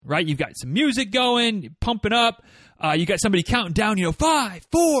right? You've got some music going, pumping up. You got somebody counting down, 5,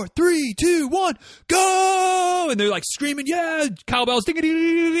 4, 3, 2, 1, go! And they're like screaming, yeah, cowbells, ding, ding,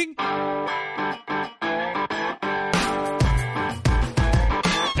 ding, ding.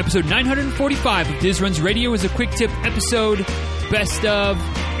 Episode 945 of Diz Runs Radio is a quick tip episode, best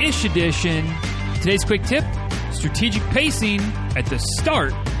of-ish edition. Today's quick tip, strategic pacing at the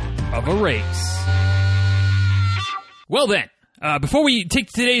start of a race. Well then, before we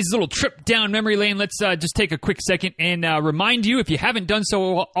take today's little trip down memory lane, let's just take a quick second and remind you, if you haven't done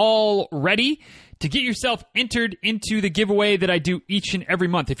so already, to get yourself entered into the giveaway that I do each and every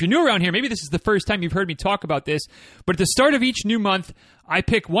month. If you're new around here, maybe this is the first time you've heard me talk about this, but at the start of each new month, I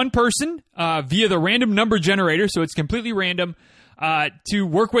pick one person via the random number generator, so it's completely random, to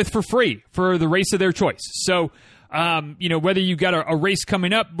work with for free for the race of their choice. So, whether you got a race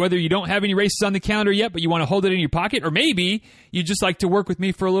coming up, whether you don't have any races on the calendar yet, but you want to hold it in your pocket, or maybe you just like to work with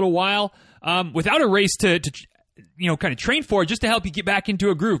me for a little while without a race to kind of train for, just to help you get back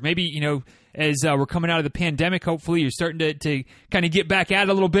into a groove. Maybe, as we're coming out of the pandemic, hopefully you're starting to kind of get back at it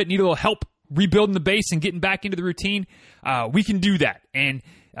a little bit, need a little help rebuilding the base and getting back into the routine. We can do that. And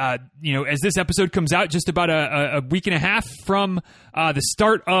as this episode comes out just about a week and a half from the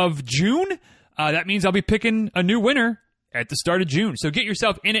start of June, that means I'll be picking a new winner at the start of June. So get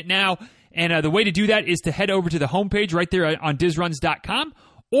yourself in it now. And the way to do that is to head over to the homepage right there on DizRuns.com,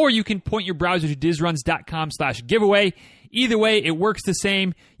 or you can point your browser to DizRuns.com/giveaway. Either way, it works the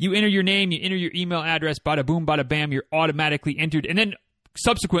same. You enter your name, you enter your email address, bada boom, bada bam, you're automatically entered. And then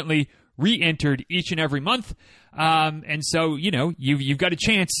subsequently re-entered each and every month. And so, you've got a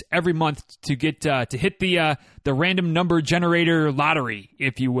chance every month to get to hit the random number generator lottery,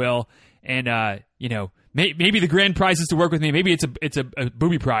 if you will. And, maybe the grand prize is to work with me. Maybe it's a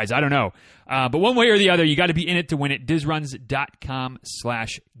booby prize. I don't know. But one way or the other, you got to be in it to win it.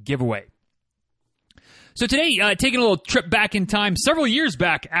 DizRuns.com/giveaway. So today, taking a little trip back in time, several years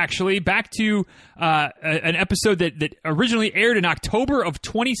back, actually, back to an episode that originally aired in October of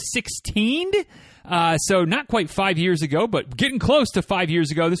 2016. So not quite 5 years ago, but getting close to 5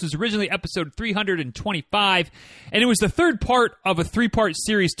 years ago. This was originally episode 325, and it was the third part of a three-part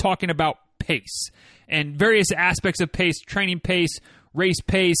series talking about pace and various aspects of pace, training pace, race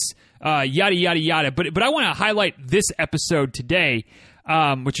pace, yada, yada, yada. But I want to highlight this episode today,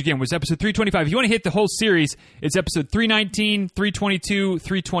 which again was episode 325. If you want to hit the whole series, it's episode 319, 322,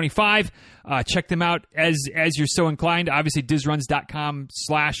 325. Check them out as you're so inclined. Obviously, DizRuns.com/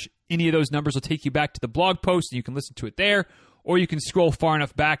 any of those numbers will take you back to the blog post, and you can listen to it there, or you can scroll far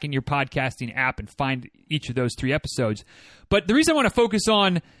enough back in your podcasting app and find each of those three episodes. But the reason I want to focus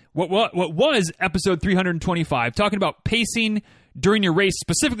on what was episode 325, talking about pacing during your race,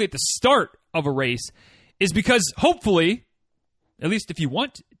 specifically at the start of a race, is because hopefully, at least if you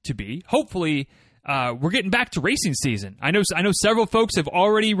want to be, hopefully we're getting back to racing season. I know several folks have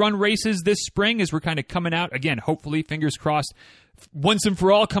already run races this spring as we're kind of coming out, again, hopefully, fingers crossed, once and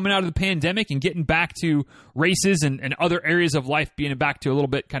for all, coming out of the pandemic and getting back to races and other areas of life, being back to a little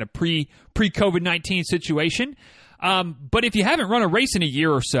bit kind of pre-COVID-19 situation. But if you haven't run a race in a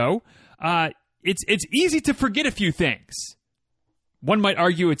year or so, it's easy to forget a few things. One might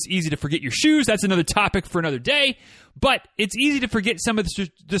argue it's easy to forget your shoes. That's another topic for another day. But it's easy to forget some of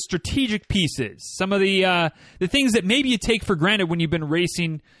the strategic pieces, some of the things that maybe you take for granted when you've been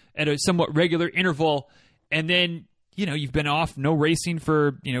racing at a somewhat regular interval, and then you've been off, no racing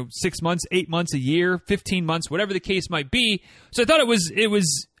for 6 months, 8 months, a year, 15 months, whatever the case might be. So I thought it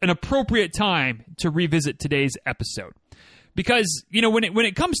was an appropriate time to revisit today's episode, because when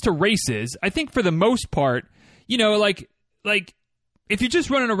it comes to races, I think for the most part, like if you're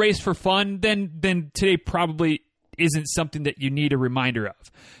just running a race for fun, then today probably isn't something that you need a reminder of.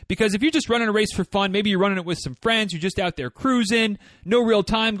 Because if you're just running a race for fun, maybe you're running it with some friends, you're just out there cruising, no real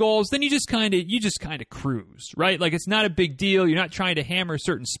time goals, then you just kind of cruise, right? Like, it's not a big deal. You're not trying to hammer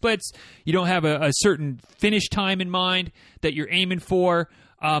certain splits. You don't have a certain finish time in mind that you're aiming for.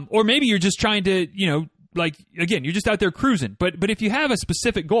 Or maybe you're just trying to, again, you're just out there cruising. But if you have a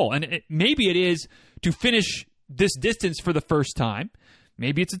specific goal, and maybe it is to finish this distance for the first time,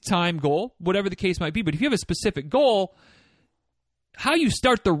 maybe it's a time goal, whatever the case might be. But if you have a specific goal, how you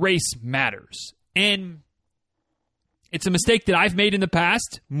start the race matters. And it's a mistake that I've made in the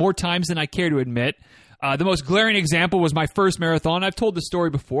past more times than I care to admit. The most glaring example was my first marathon. I've told the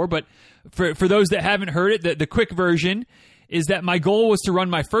story before, but for those that haven't heard it, the quick version is that my goal was to run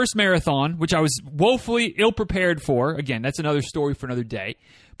my first marathon, which I was woefully ill-prepared for. Again, that's another story for another day,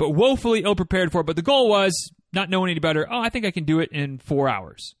 but woefully ill-prepared for. But the goal was, not knowing any better, I think I can do it in 4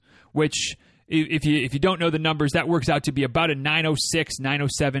 hours, which if you don't know the numbers, that works out to be about a 9:06,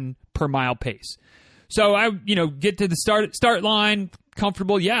 9:07 per mile pace. So I, get to the start line,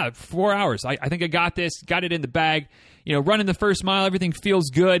 comfortable. Yeah, 4 hours. I think I got this, got it in the bag. Running the first mile, everything feels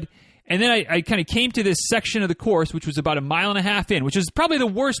good. And then I kind of came to this section of the course, which was about a mile and a half in, which is probably the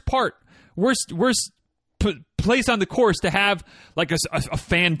worst place on the course to have like a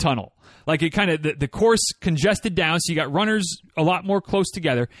fan tunnel. Like it kind of, the course congested down, so you got runners a lot more close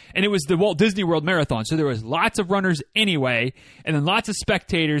together. And it was the Walt Disney World Marathon, so there was lots of runners anyway, and then lots of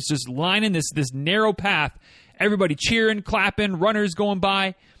spectators just lining this narrow path, everybody cheering, clapping, runners going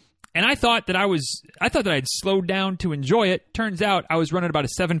by. And I thought that I'd slowed down to enjoy it. Turns out I was running about a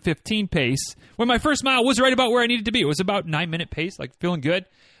 7:15 pace when my first mile was right about where I needed to be. It was about 9-minute pace, like feeling good.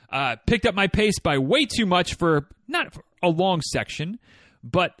 Picked up my pace by way too much for not a long section,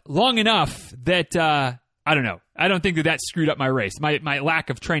 but long enough that, I don't know. I don't think that screwed up my race. My lack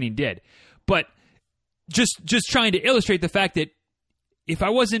of training did. But just trying to illustrate the fact that if I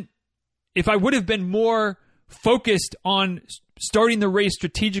would have been more focused on starting the race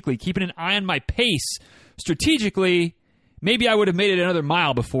strategically, keeping an eye on my pace strategically, maybe I would have made it another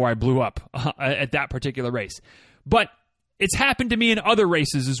mile before I blew up at that particular race. But it's happened to me in other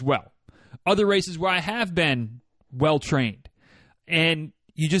races as well. Other races where I have been well-trained. And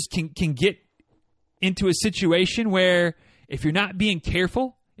you just can get into a situation where if you're not being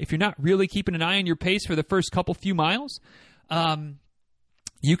careful, if you're not really keeping an eye on your pace for the first few miles,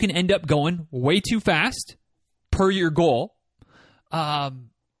 you can end up going way too fast per your goal,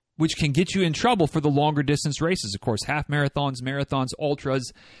 which can get you in trouble for the longer distance races. Of course, half marathons,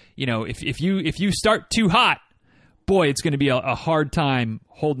 ultras. If you start too hot, boy, it's going to be a hard time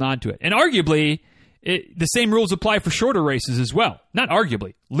holding on to it. And arguably, the same rules apply for shorter races as well. Not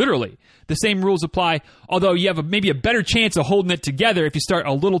arguably, literally. The same rules apply, although you have maybe a better chance of holding it together if you start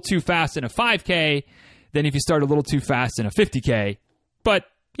a little too fast in a 5K than if you start a little too fast in a 50K. But,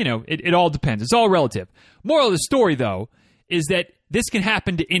 it all depends. It's all relative. Moral of the story, though, is that this can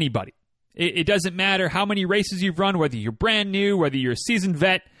happen to anybody. It doesn't matter how many races you've run, whether you're brand new, whether you're a seasoned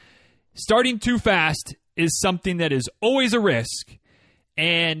vet. Starting too fast is something that is always a risk,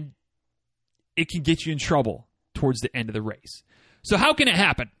 and it can get you in trouble towards the end of the race. So how can it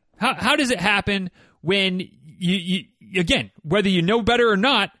happen? How does it happen when you again, whether you know better or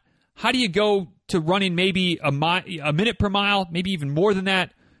not, how do you go to running maybe a minute per mile, maybe even more than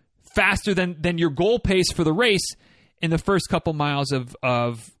that, faster than your goal pace for the race in the first couple miles of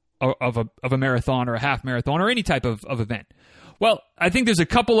a marathon or a half marathon or any type of event? Well, I think there's a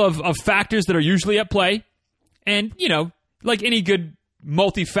couple of factors that are usually at play. And, like any good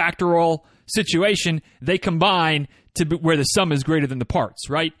multifactorial situation, they combine to where the sum is greater than the parts,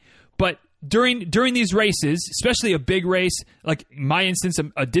 right? But during these races, especially a big race, like in my instance,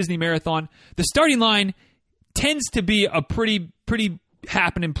 a Disney marathon, the starting line tends to be a pretty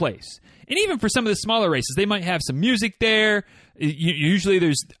happening place. And even for some of the smaller races, they might have some music there. Usually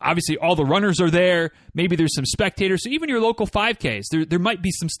there's, obviously, all the runners are there. Maybe there's some spectators. So even your local 5Ks, there might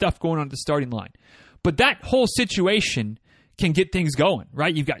be some stuff going on at the starting line. But that whole situation can get things going,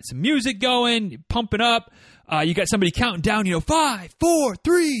 right? You've got some music going, pumping up. You got somebody counting down, 5, 4,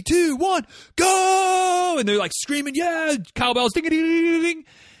 3, 2, 1, go! And they're like screaming, yeah, cowbells, ding, ding, ding, ding.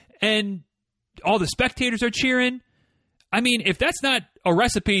 And all the spectators are cheering. I mean, if that's not a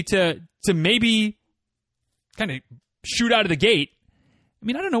recipe to maybe kind of shoot out of the gate, I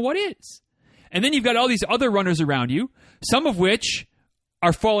mean, I don't know what is. And then you've got all these other runners around you, some of which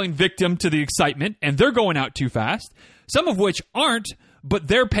are falling victim to the excitement, and they're going out too fast. Some of which aren't, but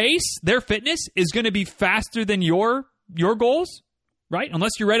their pace, their fitness is going to be faster than your goals, right?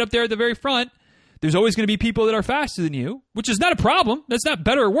 Unless you're right up there at the very front, there's always going to be people that are faster than you, which is not a problem. That's not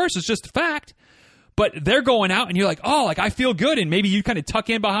better or worse. It's just a fact. But they're going out, and you're like, oh, like I feel good, and maybe you kind of tuck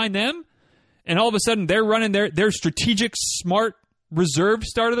in behind them, and all of a sudden they're running their strategic, smart, reserved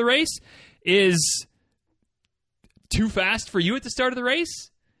start of the race is too fast for you at the start of the race,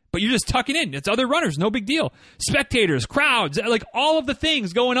 but you're just tucking in. It's other runners, no big deal. Spectators, crowds, like all of the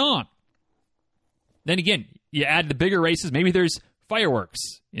things going on. Then again, you add the bigger races, maybe there's fireworks.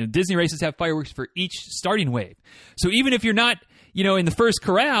 Disney races have fireworks for each starting wave. So even if you're not, in the first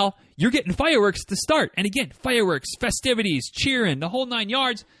corral, you're getting fireworks to start. And again, fireworks, festivities, cheering, the whole 9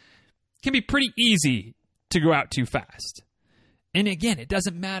 yards can be pretty easy to go out too fast. And again, it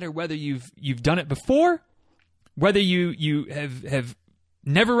doesn't matter whether you've done it before, whether you have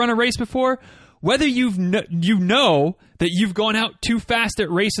never run a race before, whether you know that you've gone out too fast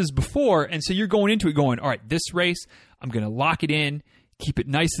at races before, and so you're going into it going, all right, this race, I'm going to lock it in, keep it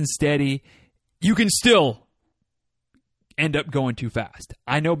nice and steady. You can still end up going too fast.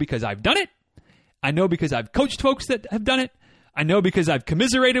 I know because I've done it. I know because I've coached folks that have done it. I know because I've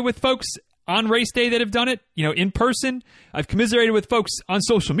commiserated with folks on race day that have done it, in person. I've commiserated with folks on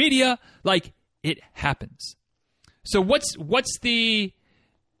social media. Like, it happens. So what's the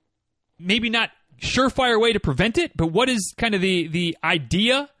maybe not surefire way to prevent it, but what is kind of the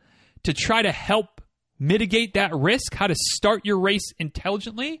idea to try to help mitigate that risk, how to start your race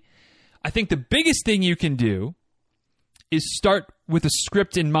intelligently? I think the biggest thing you can do is start with a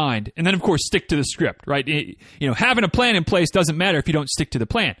script in mind, and then, of course, stick to the script, right? Having a plan in place doesn't matter if you don't stick to the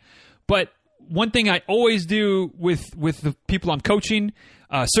plan. But one thing I always do with the people I'm coaching,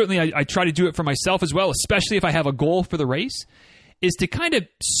 certainly I try to do it for myself as well, especially if I have a goal for the race, is to kind of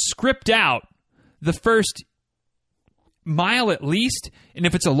script out the first mile at least, and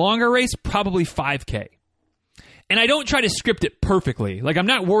if it's a longer race, probably 5K. And I don't try to script it perfectly. Like, I'm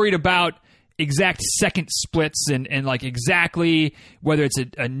not worried about exact second splits and like exactly whether it's a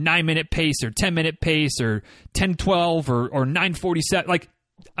 9-minute pace or 10-minute pace or 10:12 or 9:47. Like,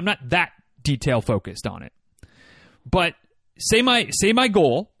 I'm not that detail focused on it. But say my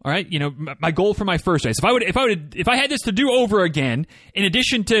goal, all right? My goal for my first race. If I had this to do over again, in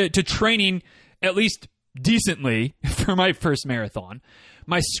addition to training at least decently for my first marathon,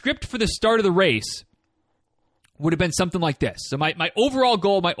 my script for the start of the race would have been something like this. So my overall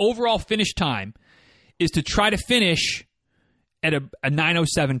goal, my overall finish time is to try to finish at a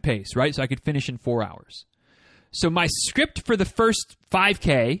 9:07 pace, right? So I could finish in 4 hours. So my script for the first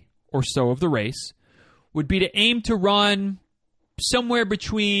 5K or so of the race would be to aim to run somewhere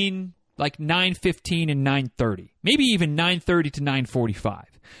between like 9:15 and 9:30, maybe even 9:30 to 9:45.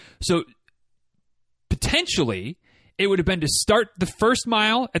 So potentially, it would have been to start the first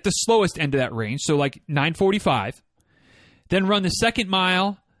mile at the slowest end of that range, so like 9:45, then run the second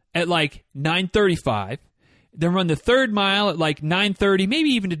mile at like 9:35, then run the third mile at like 9:30, maybe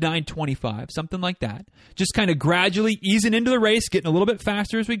even to 9:25, something like that. Just kind of gradually easing into the race, getting a little bit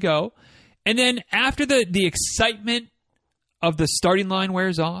faster as we go. And then after the excitement of the starting line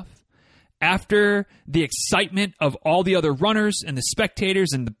wears off, after the excitement of all the other runners and the spectators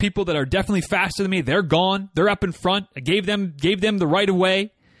and the people that are definitely faster than me, they're gone. They're up in front. I gave them the right of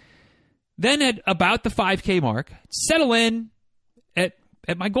way. Then at about the 5K mark, settle in at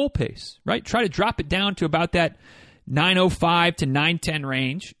my goal pace, right? Try to drop it down to about that 9:05 to 9:10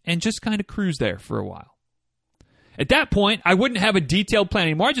 range and just kind of cruise there for a while. At that point, I wouldn't have a detailed plan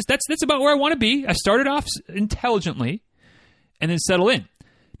anymore. That's about where I want to be. I started off intelligently and then settle in.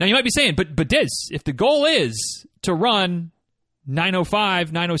 Now, you might be saying, but Diz, if the goal is to run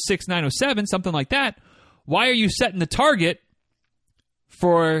 9:05, 9:06, 9:07, something like that, why are you setting the target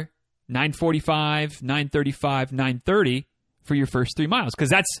for 9:45, 9:35, 9:30 for your first 3 miles?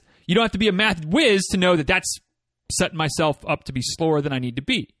 Because you don't have to be a math whiz to know that that's setting myself up to be slower than I need to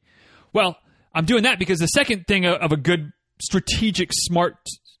be. Well, I'm doing that because the second thing of a good strategic, smart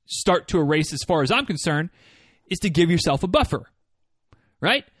start to a race, as far as I'm concerned, is to give yourself a buffer.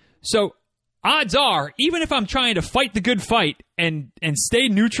 Right? So odds are, even if I'm trying to fight the good fight and stay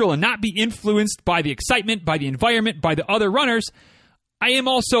neutral and not be influenced by the excitement, by the environment, by the other runners, I am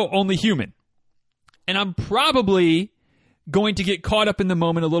also only human. And I'm probably going to get caught up in the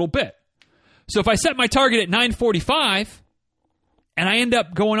moment a little bit. So if I set my target at 9:45 and I end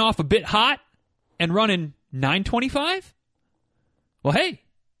up going off a bit hot and running 9:25, well, hey,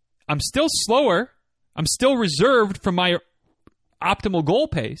 I'm still slower. I'm still reserved from my optimal goal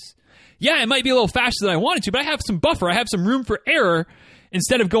pace. Yeah, it might be a little faster than I wanted to, but I have some buffer. I have some room for error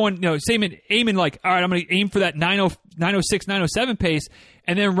instead of going, aiming like, all right, I'm going to aim for that 9:06, 9:07 pace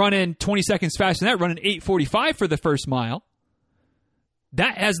and then running 20 seconds faster than that, running 8:45 for the first mile.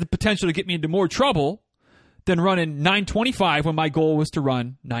 That has the potential to get me into more trouble than running 9:25 when my goal was to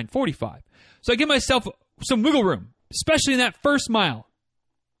run 9:45. So I give myself some wiggle room, especially in that first mile,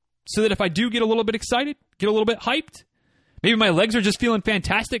 so that if I do get a little bit excited, get a little bit hyped, maybe my legs are just feeling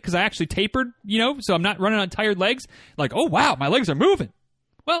fantastic because I actually tapered, so I'm not running on tired legs. Like, oh, wow, my legs are moving.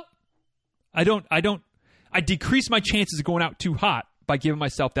 Well, I decrease my chances of going out too hot by giving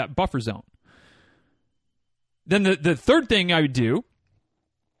myself that buffer zone. Then the third thing I would do,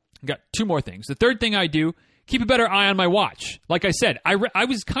 I've got 2 more things. The third thing I do, keep a better eye on my watch. Like I said, I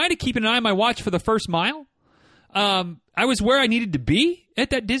was kind of keeping an eye on my watch for the first mile. I was where I needed to be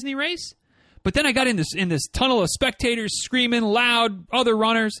at that Disney race. But then I got in this tunnel of spectators screaming, loud, other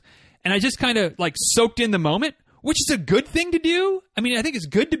runners, and I just kind of like soaked in the moment, which is a good thing to do. I mean, I think it's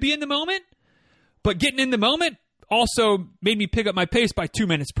good to be in the moment, but getting in the moment also made me pick up my pace by 2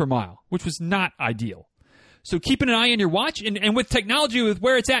 minutes per mile, which was not ideal. So keeping an eye on your watch, and with technology, with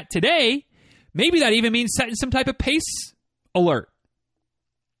where it's at today, maybe that even means setting some type of pace alert.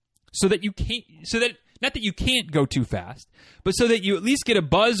 so that you can't, not that you can't go too fast, but so that you at least get a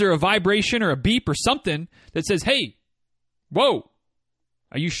buzz or a vibration or a beep or something that says, hey, whoa,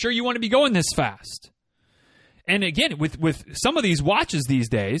 are you sure you want to be going this fast? And again, with some of these watches these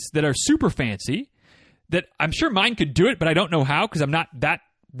days that are super fancy, that I'm sure mine could do it, but I don't know how because I'm not that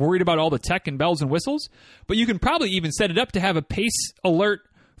worried about all the tech and bells and whistles. But you can probably even set it up to have a pace alert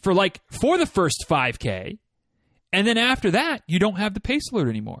for the first 5K. And then after that, you don't have the pace alert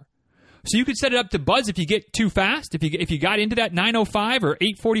anymore. So you could set it up to buzz if you get too fast, if you got into that 9:05 or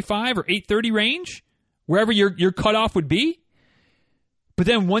 8:45 or 8:30 range, wherever your cutoff would be. But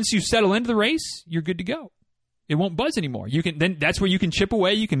then once you settle into the race, you're good to go. It won't buzz anymore. Then that's where you can chip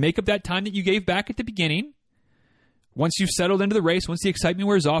away. You can make up that time that you gave back at the beginning. Once you've settled into the race, once the excitement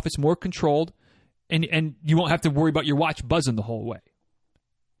wears off, it's more controlled, and you won't have to worry about your watch buzzing the whole way.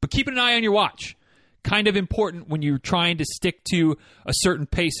 But keeping an eye on your watch, kind of important when you're trying to stick to a certain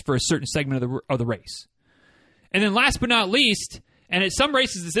pace for a certain segment of the race. And then last but not least, and at some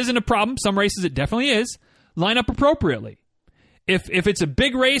races this isn't a problem, some races it definitely is, line up appropriately. If it's a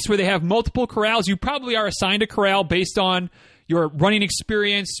big race where they have multiple corrals, you probably are assigned a corral based on your running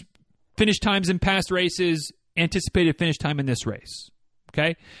experience, finish times in past races, anticipated finish time in this race.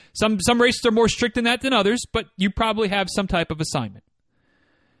 Okay? Some races are more strict in that than others, but you probably have some type of assignment.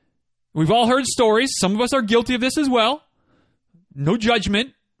 We've all heard stories. Some of us are guilty of this as well. No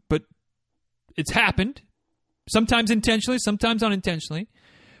judgment, but it's happened. Sometimes intentionally, sometimes unintentionally,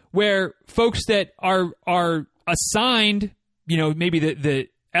 where folks that are assigned, maybe the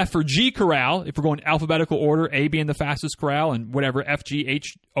F or G corral, if we're going alphabetical order, A being the fastest corral and whatever, F, G,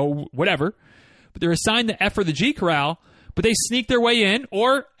 H, O, whatever. But they're assigned the F or the G corral, but they sneak their way in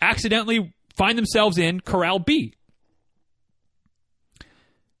or accidentally find themselves in corral B.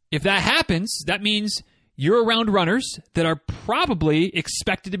 If that happens, that means you're around runners that are probably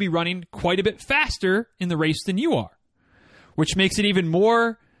expected to be running quite a bit faster in the race than you are, which makes it even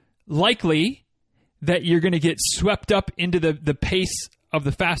more likely that you're going to get swept up into the pace of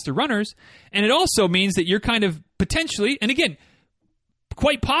the faster runners. And it also means that you're kind of potentially, and again,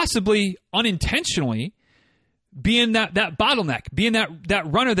 quite possibly unintentionally, being that bottleneck, being that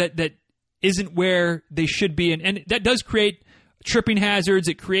runner that isn't where they should be. And that does create tripping hazards.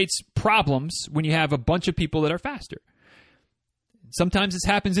 It creates problems when you have a bunch of people that are faster. Sometimes this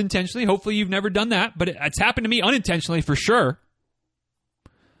happens intentionally. Hopefully you've never done that, but it's happened to me unintentionally for sure.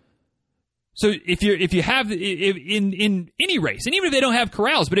 So if you have in any race, and even if they don't have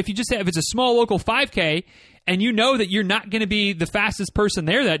corrals, but if it's a small local 5K and you know that you're not going to be the fastest person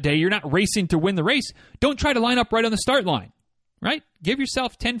there that day, you're not racing to win the race, don't try to line up right on the start line, right? Give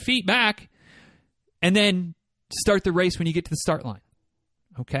yourself 10 feet back and then start the race when you get to the start line,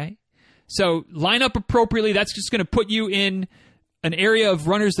 okay? So line up appropriately. That's just going to put you in an area of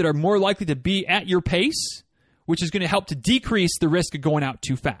runners that are more likely to be at your pace, which is going to help to decrease the risk of going out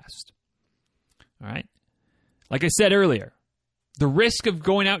too fast. All right. Like I said earlier, the risk of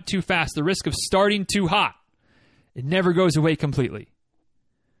going out too fast, the risk of starting too hot, it never goes away completely.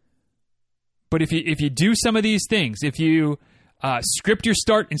 But if you do some of these things, if you script your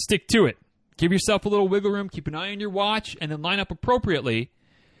start and stick to it, give yourself a little wiggle room, keep an eye on your watch, and then line up appropriately,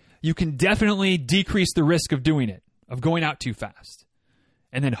 you can definitely decrease the risk of doing it, of going out too fast.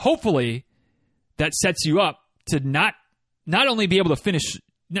 And then hopefully that sets you up to not only be able to finish,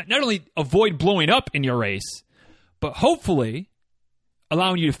 not only avoid blowing up in your race, but hopefully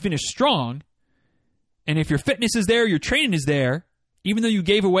allowing you to finish strong. And if your fitness is there, your training is there, even though you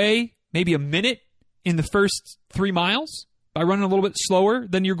gave away maybe a minute in the first 3 miles by running a little bit slower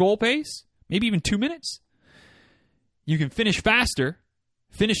than your goal pace, maybe even 2 minutes, you can finish faster,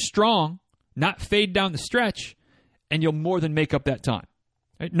 finish strong, not fade down the stretch, and you'll more than make up that time.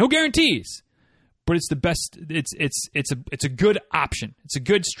 Right? No guarantees, but it's the best. It's a good option. It's a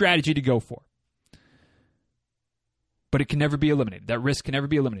good strategy to go for. But it can never be eliminated. That risk can never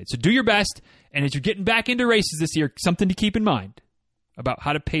be eliminated. So do your best, and as you're getting back into races this year, something to keep in mind about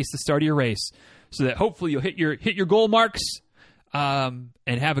how to pace the start of your race, so that hopefully you'll hit your goal marks and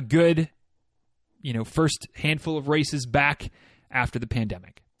have a good, first handful of races back after the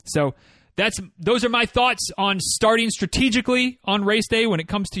pandemic. So those are my thoughts on starting strategically on race day when it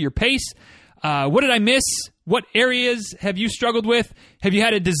comes to your pace. What did I miss? What areas have you struggled with? Have you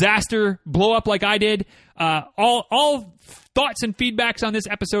had a disaster blow up like I did? All thoughts and feedbacks on this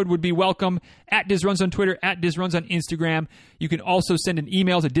episode would be welcome at DizRuns on Twitter, at DizRuns on Instagram. You can also send an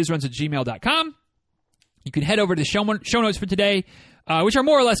email to dizruns@gmail.com. You can head over to the show notes for today, which are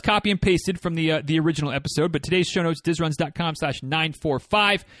more or less copy and pasted from the original episode. But today's show notes,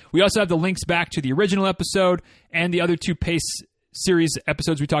 dizruns.com/945. We also have the links back to the original episode and the other 2 pace series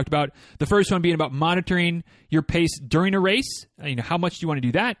episodes we talked about. The first one being about monitoring your pace during a race, how much do you want to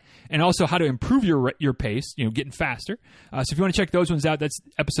do that, and also how to improve your pace, getting faster. So if you want to check those ones out, that's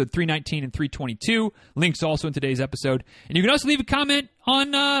episode 319 and 322. Links also in today's episode. And you can also leave a comment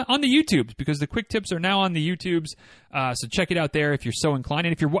on the YouTubes, because the quick tips are now on the YouTubes. So check it out there if you're so inclined.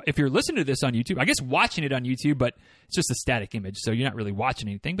 And if you're listening to this on YouTube, I guess watching it on YouTube, but it's just a static image, so you're not really watching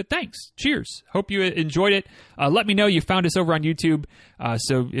anything. But thanks. Cheers. Hope you enjoyed it. Let me know you found us over on YouTube.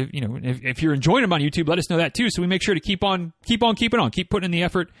 So if you're enjoying them on YouTube, let us know that too, so we make sure to keep on keeping on. Keep putting in the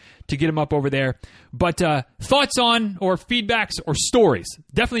effort to get them up over there. But thoughts on or feedbacks or stories.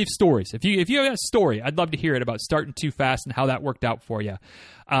 Definitely stories. If you have a story, I'd love to hear it about starting too fast and how that worked out for you.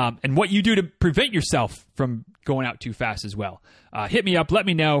 And what you do to prevent yourself from going out too fast as well. Hit me up. Let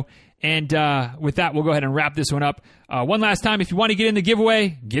me know. And with that, we'll go ahead and wrap this one up. One last time, if you want to get in the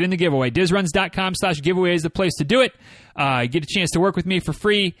giveaway, get in the giveaway. DizRuns.com/giveaway is the place to do it. Get a chance to work with me for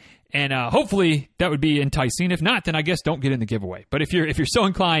free. And hopefully that would be enticing. If not, then I guess don't get in the giveaway. But if you're so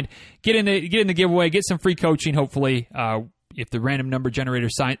inclined, get in the giveaway, get some free coaching, hopefully, if the random number generator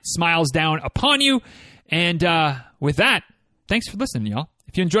smiles down upon you. And with that, thanks for listening, y'all.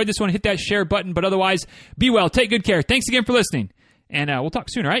 If you enjoyed this one, hit that share button. But otherwise, be well. Take good care. Thanks again for listening. And we'll talk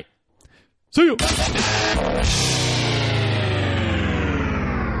soon, all right? See you.